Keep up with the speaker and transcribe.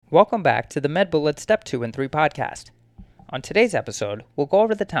Welcome back to the MedBullet Step 2 and 3 podcast. On today's episode, we'll go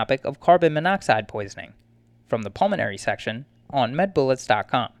over the topic of carbon monoxide poisoning from the Pulmonary section on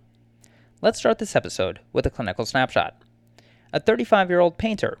medbullets.com. Let's start this episode with a clinical snapshot. A 35-year-old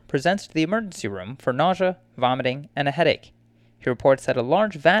painter presents to the emergency room for nausea, vomiting, and a headache. He reports that a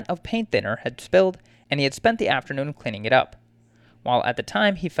large vat of paint thinner had spilled and he had spent the afternoon cleaning it up. While at the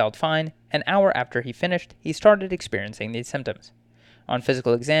time he felt fine, an hour after he finished, he started experiencing these symptoms. On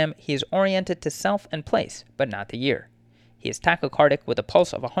physical exam, he is oriented to self and place, but not the year. He is tachycardic with a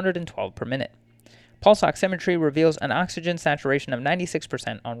pulse of 112 per minute. Pulse oximetry reveals an oxygen saturation of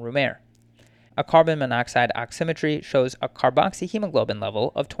 96% on room air. A carbon monoxide oximetry shows a carboxyhemoglobin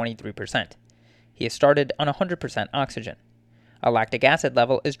level of 23%. He is started on 100% oxygen. A lactic acid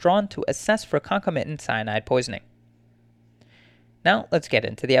level is drawn to assess for concomitant cyanide poisoning. Now let's get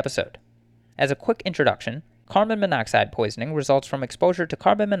into the episode. As a quick introduction, carbon monoxide poisoning results from exposure to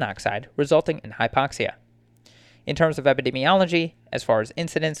carbon monoxide resulting in hypoxia. In terms of epidemiology, as far as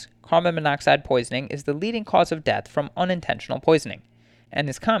incidence, carbon monoxide poisoning is the leading cause of death from unintentional poisoning and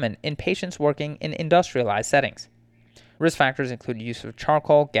is common in patients working in industrialized settings. Risk factors include use of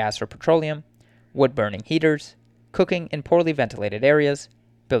charcoal, gas, or petroleum, wood-burning heaters, cooking in poorly ventilated areas,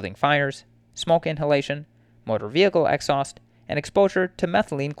 building fires, smoke inhalation, motor vehicle exhaust, and exposure to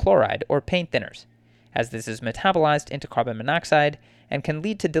methylene chloride or paint thinners, as this is metabolized into carbon monoxide and can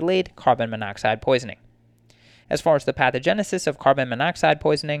lead to delayed carbon monoxide poisoning. As far as the pathogenesis of carbon monoxide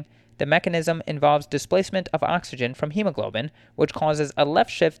poisoning, the mechanism involves displacement of oxygen from hemoglobin, which causes a left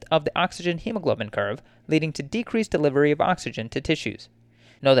shift of the oxygen-hemoglobin curve, leading to decreased delivery of oxygen to tissues.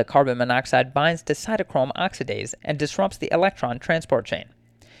 Know that carbon monoxide binds to cytochrome oxidase and disrupts the electron transport chain.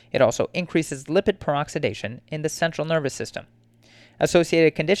 It also increases lipid peroxidation in the central nervous system.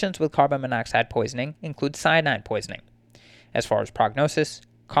 Associated conditions with carbon monoxide poisoning include cyanide poisoning. As far as prognosis,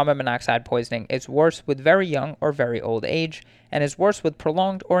 carbon monoxide poisoning is worse with very young or very old age and is worse with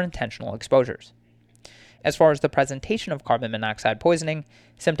prolonged or intentional exposures. As far as the presentation of carbon monoxide poisoning,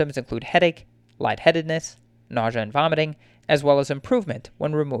 symptoms include headache, lightheadedness, nausea and vomiting, as well as improvement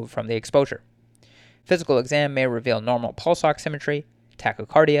when removed from the exposure. Physical exam may reveal normal pulse oximetry,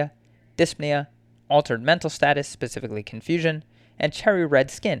 tachycardia, dyspnea, altered mental status, specifically confusion, and cherry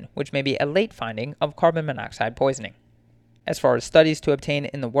red skin, which may be a late finding of carbon monoxide poisoning. As far as studies to obtain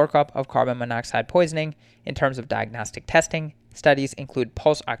in the workup of carbon monoxide poisoning, in terms of diagnostic testing, studies include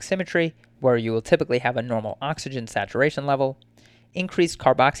pulse oximetry, where you will typically have a normal oxygen saturation level, increased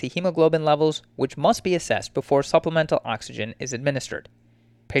carboxyhemoglobin levels, which must be assessed before supplemental oxygen is administered.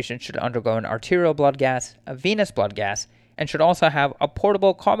 Patients should undergo an arterial blood gas, a venous blood gas, and should also have a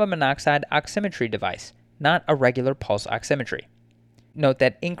portable carbon monoxide oximetry device, not a regular pulse oximetry. Note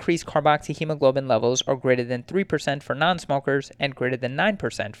that increased carboxyhemoglobin levels are greater than 3% for non-smokers and greater than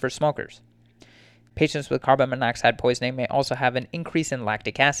 9% for smokers. Patients with carbon monoxide poisoning may also have an increase in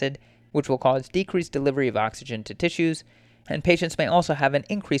lactic acid, which will cause decreased delivery of oxygen to tissues, and patients may also have an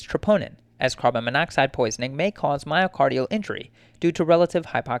increased troponin, as carbon monoxide poisoning may cause myocardial injury due to relative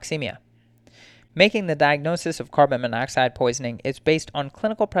hypoxemia. Making the diagnosis of carbon monoxide poisoning is based on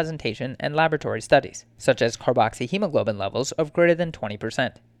clinical presentation and laboratory studies, such as carboxyhemoglobin levels of greater than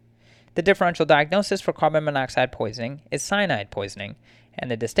 20%. The differential diagnosis for carbon monoxide poisoning is cyanide poisoning, and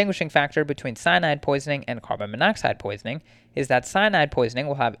the distinguishing factor between cyanide poisoning and carbon monoxide poisoning is that cyanide poisoning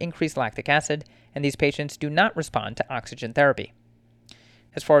will have increased lactic acid, and these patients do not respond to oxygen therapy.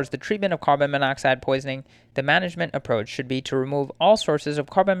 As far as the treatment of carbon monoxide poisoning, the management approach should be to remove all sources of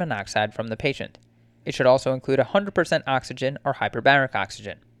carbon monoxide from the patient. It should also include 100% oxygen or hyperbaric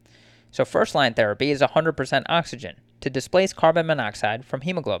oxygen. So first-line therapy is 100% oxygen to displace carbon monoxide from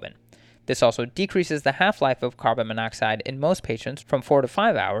hemoglobin. This also decreases the half-life of carbon monoxide in most patients from 4 to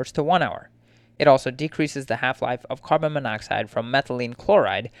 5 hours to 1 hour. It also decreases the half-life of carbon monoxide from methylene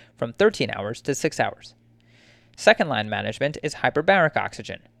chloride from 13 hours to 6 hours. Second-line management is hyperbaric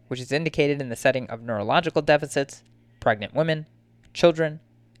oxygen, which is indicated in the setting of neurological deficits, pregnant women, children,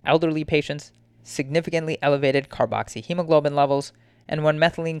 elderly patients, significantly elevated carboxyhemoglobin levels, and when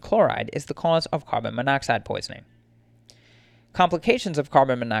methylene chloride is the cause of carbon monoxide poisoning. Complications of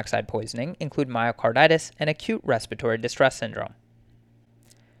carbon monoxide poisoning include myocarditis and acute respiratory distress syndrome.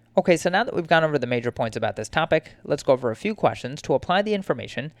 Okay, so now that we've gone over the major points about this topic, let's go over a few questions to apply the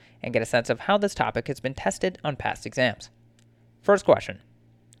information and get a sense of how this topic has been tested on past exams. First question.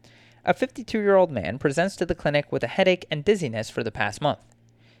 A 52-year-old man presents to the clinic with a headache and dizziness for the past month.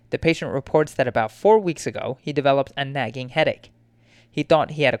 The patient reports that about 4 weeks ago, he developed a nagging headache. He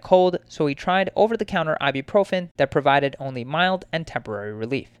thought he had a cold, so he tried over-the-counter ibuprofen that provided only mild and temporary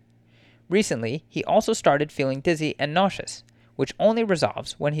relief. Recently, he also started feeling dizzy and nauseous, which only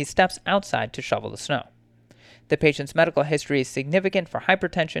resolves when he steps outside to shovel the snow. The patient's medical history is significant for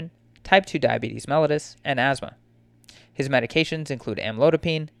hypertension, type 2 diabetes mellitus, and asthma. His medications include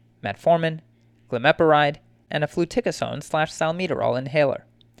amlodipine, metformin, glimepiride, and a fluticasone/salmeterol inhaler.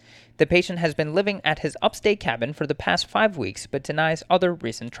 The patient has been living at his upstate cabin for the past 5 weeks but denies other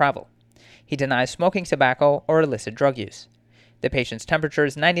recent travel. He denies smoking tobacco or illicit drug use. The patient's temperature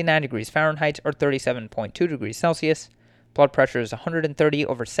is 99 degrees Fahrenheit or 37.2 degrees Celsius. Blood pressure is 130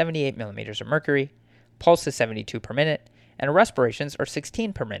 over 78 millimeters of mercury. Pulse is 72 per minute, and respirations are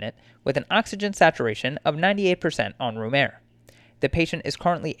 16 per minute with an oxygen saturation of 98% on room air. The patient is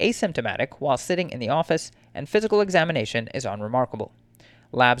currently asymptomatic while sitting in the office, and physical examination is unremarkable.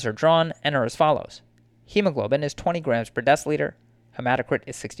 Labs are drawn and are as follows. Hemoglobin is 20 grams per deciliter. Hematocrit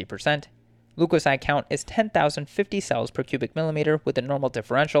is 60%. Leukocyte count is 10,050 cells per cubic millimeter with a normal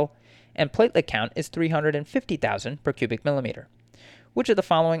differential, and platelet count is 350,000 per cubic millimeter. Which of the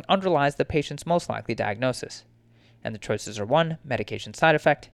following underlies the patient's most likely diagnosis? And the choices are 1. Medication side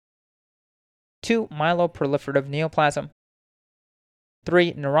effect, 2. Myeloproliferative neoplasm,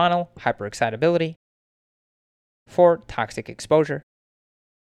 3. Neuronal hyperexcitability, 4. Toxic exposure,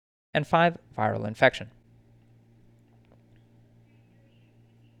 and 5. Viral infection.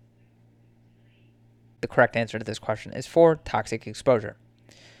 The correct answer to this question is 4. Toxic exposure.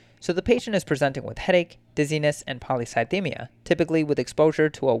 So the patient is presenting with headache, dizziness, and polycythemia, typically with exposure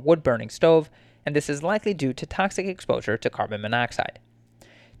to a wood-burning stove, and this is likely due to toxic exposure to carbon monoxide.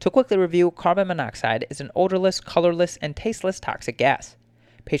 To quickly review, carbon monoxide is an odorless, colorless, and tasteless toxic gas.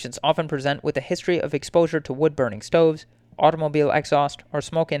 Patients often present with a history of exposure to wood-burning stoves, automobile exhaust, or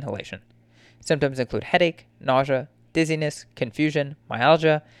smoke inhalation. Symptoms include headache, nausea, dizziness, confusion,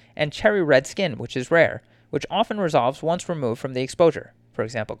 myalgia, and cherry red skin, which is rare, which often resolves once removed from the exposure, for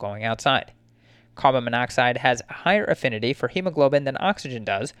example, going outside. Carbon monoxide has a higher affinity for hemoglobin than oxygen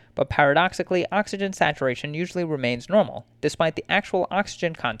does, but paradoxically, oxygen saturation usually remains normal, despite the actual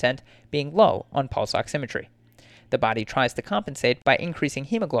oxygen content being low on pulse oximetry. The body tries to compensate by increasing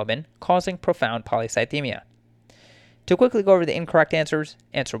hemoglobin, causing profound polycythemia. To quickly go over the incorrect answers,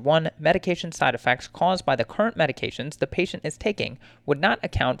 answer 1, medication side effects caused by the current medications the patient is taking would not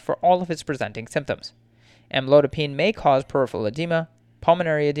account for all of his presenting symptoms. Amlodipine may cause peripheral edema,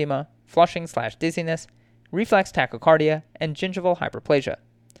 pulmonary edema, flushing/dizziness, reflex tachycardia, and gingival hyperplasia.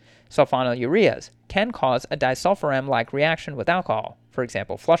 Sulfonylureas can cause a disulfiram-like reaction with alcohol, for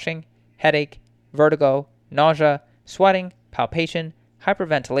example, flushing, headache, vertigo, nausea, sweating, palpation,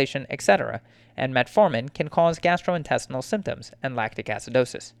 hyperventilation, etc., and metformin can cause gastrointestinal symptoms and lactic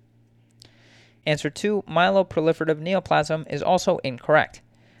acidosis. Answer 2, myeloproliferative neoplasm, is also incorrect.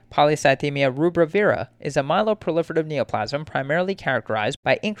 Polycythemia rubra vera is a myeloproliferative neoplasm primarily characterized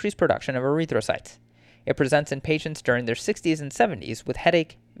by increased production of erythrocytes. It presents in patients during their 60s and 70s with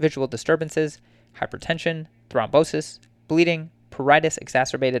headache, visual disturbances, hypertension, thrombosis, bleeding, pruritus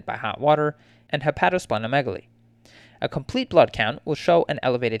exacerbated by hot water, and hepatosplenomegaly. A complete blood count will show an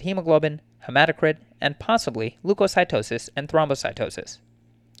elevated hemoglobin, hematocrit, and possibly leukocytosis and thrombocytosis.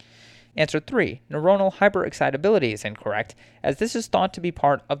 Answer 3, neuronal hyperexcitability, is incorrect, as this is thought to be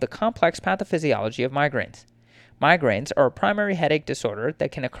part of the complex pathophysiology of migraines. Migraines are a primary headache disorder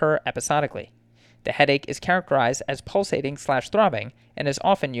that can occur episodically. The headache is characterized as pulsating/throbbing and is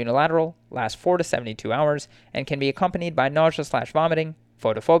often unilateral, lasts 4 to 72 hours, and can be accompanied by nausea/vomiting,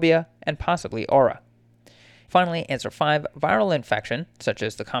 photophobia, and possibly aura. Finally, answer 5, viral infection, such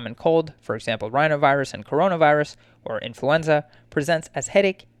as the common cold, for example rhinovirus and coronavirus, or influenza, presents as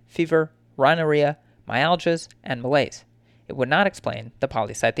headache, fever, rhinorrhea, myalgias, and malaise. It would not explain the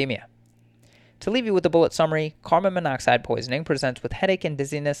polycythemia. To leave you with a bullet summary, carbon monoxide poisoning presents with headache and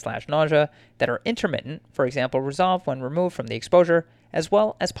dizziness/nausea that are intermittent, for example resolve when removed from the exposure, as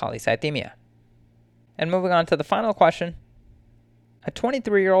well as polycythemia. And moving on to the final question, a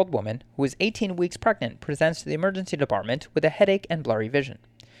 23-year-old woman who is 18 weeks pregnant presents to the emergency department with a headache and blurry vision.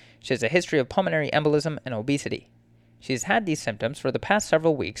 She has a history of pulmonary embolism and obesity. She has had these symptoms for the past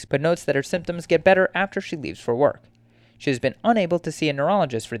several weeks, but notes that her symptoms get better after she leaves for work. She has been unable to see a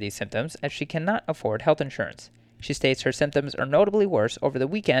neurologist for these symptoms as she cannot afford health insurance. She states her symptoms are notably worse over the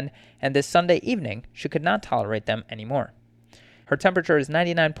weekend, and this Sunday evening she could not tolerate them anymore. Her temperature is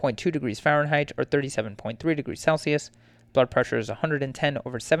 99.2 degrees Fahrenheit or 37.3 degrees Celsius. Blood pressure is 110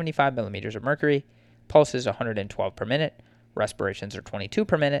 over 75 millimeters of mercury. Pulse is 112 per minute. Respirations are 22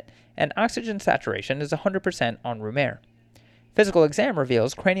 per minute. And oxygen saturation is 100% on room air. Physical exam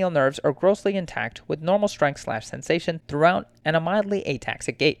reveals cranial nerves are grossly intact with normal strength/sensation throughout and a mildly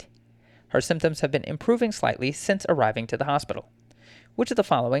ataxic gait. Her symptoms have been improving slightly since arriving to the hospital. Which of the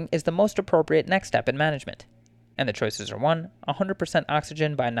following is the most appropriate next step in management? And the choices are 1. 100%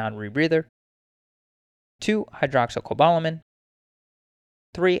 oxygen by non-rebreather, 2. Hydroxycobalamin,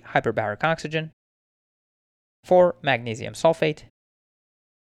 3. Hyperbaric oxygen, 4. Magnesium sulfate,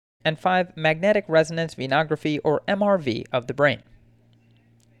 and 5. Magnetic resonance venography or MRV of the brain.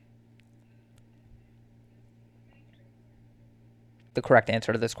 The correct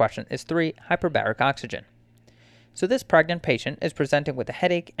answer to this question is 3. Hyperbaric oxygen. So this pregnant patient is presenting with a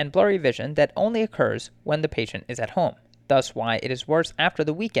headache and blurry vision that only occurs when the patient is at home, thus why it is worse after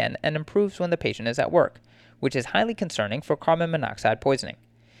the weekend and improves when the patient is at work, which is highly concerning for carbon monoxide poisoning.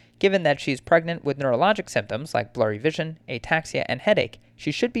 Given that she is pregnant with neurologic symptoms like blurry vision, ataxia, and headache,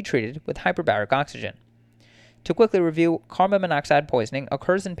 she should be treated with hyperbaric oxygen. To quickly review, carbon monoxide poisoning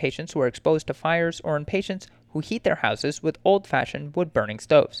occurs in patients who are exposed to fires or in patients who heat their houses with old-fashioned wood-burning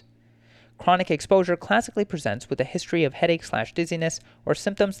stoves. Chronic exposure classically presents with a history of headache/dizziness or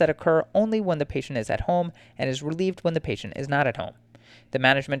symptoms that occur only when the patient is at home and is relieved when the patient is not at home. The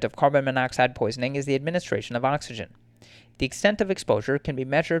management of carbon monoxide poisoning is the administration of oxygen. The extent of exposure can be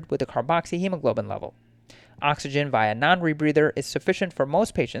measured with a carboxyhemoglobin level. Oxygen via non-rebreather is sufficient for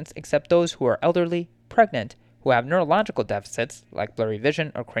most patients except those who are elderly, pregnant, who have neurological deficits like blurry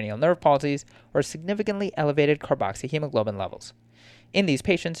vision or cranial nerve palsies, or significantly elevated carboxyhemoglobin levels. In these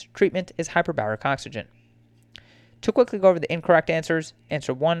patients, treatment is hyperbaric oxygen. To quickly go over the incorrect answers,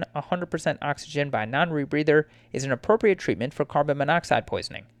 answer 1, 100% oxygen by non-rebreather is an appropriate treatment for carbon monoxide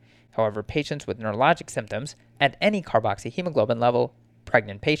poisoning. However, patients with neurologic symptoms at any carboxyhemoglobin level,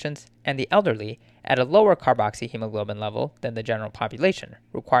 pregnant patients, and the elderly at a lower carboxyhemoglobin level than the general population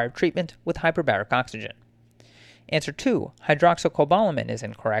require treatment with hyperbaric oxygen. Answer 2, hydroxycobalamin is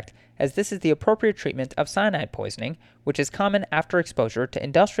incorrect, as this is the appropriate treatment of cyanide poisoning, which is common after exposure to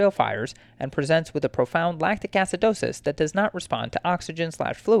industrial fires and presents with a profound lactic acidosis that does not respond to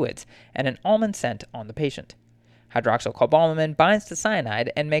oxygen/fluids and an almond scent on the patient. Hydroxycobalamin binds to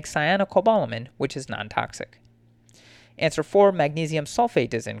cyanide and makes cyanocobalamin, which is non-toxic. Answer 4, magnesium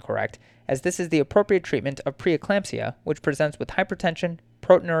sulfate is incorrect, as this is the appropriate treatment of preeclampsia, which presents with hypertension,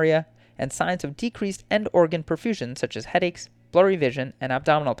 proteinuria, and signs of decreased end organ perfusion such as headaches, blurry vision, and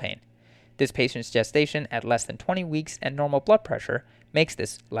abdominal pain. This patient's gestation at less than 20 weeks and normal blood pressure makes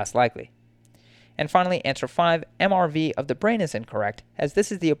this less likely. And finally, answer 5, MRV of the brain is incorrect, as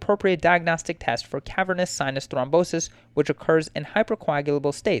this is the appropriate diagnostic test for cavernous sinus thrombosis, which occurs in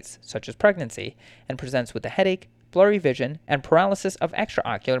hypercoagulable states, such as pregnancy, and presents with a headache, blurry vision, and paralysis of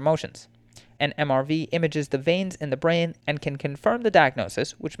extraocular motions. An MRV images the veins in the brain and can confirm the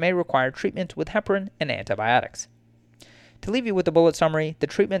diagnosis, which may require treatment with heparin and antibiotics. To leave you with a bullet summary, the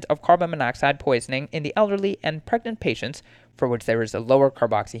treatment of carbon monoxide poisoning in the elderly and pregnant patients, for which there is a lower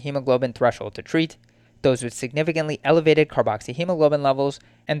carboxyhemoglobin threshold to treat, those with significantly elevated carboxyhemoglobin levels,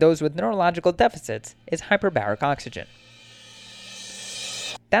 and those with neurological deficits, is hyperbaric oxygen.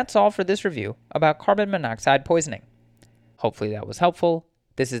 That's all for this review about carbon monoxide poisoning. Hopefully that was helpful.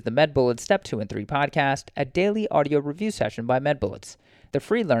 This is the MedBullets Step 2 and 3 podcast, a daily audio review session by MedBullets, the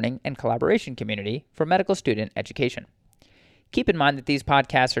free learning and collaboration community for medical student education. Keep in mind that these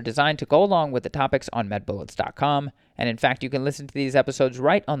podcasts are designed to go along with the topics on medbullets.com, and in fact, you can listen to these episodes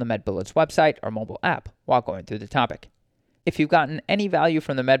right on the MedBullets website or mobile app while going through the topic. If you've gotten any value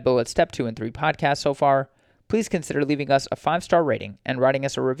from the MedBullets Step 2 and 3 podcast so far, please consider leaving us a 5-star rating and writing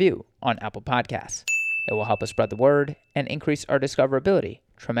us a review on Apple Podcasts. It will help us spread the word and increase our discoverability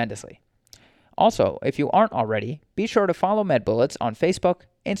tremendously. Also, if you aren't already, be sure to follow MedBullets on Facebook,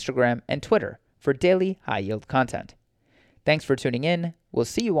 Instagram, and Twitter for daily high-yield content. Thanks for tuning in. We'll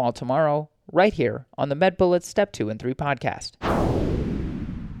see you all tomorrow, right here on the MedBullets Step 2 and 3 podcast.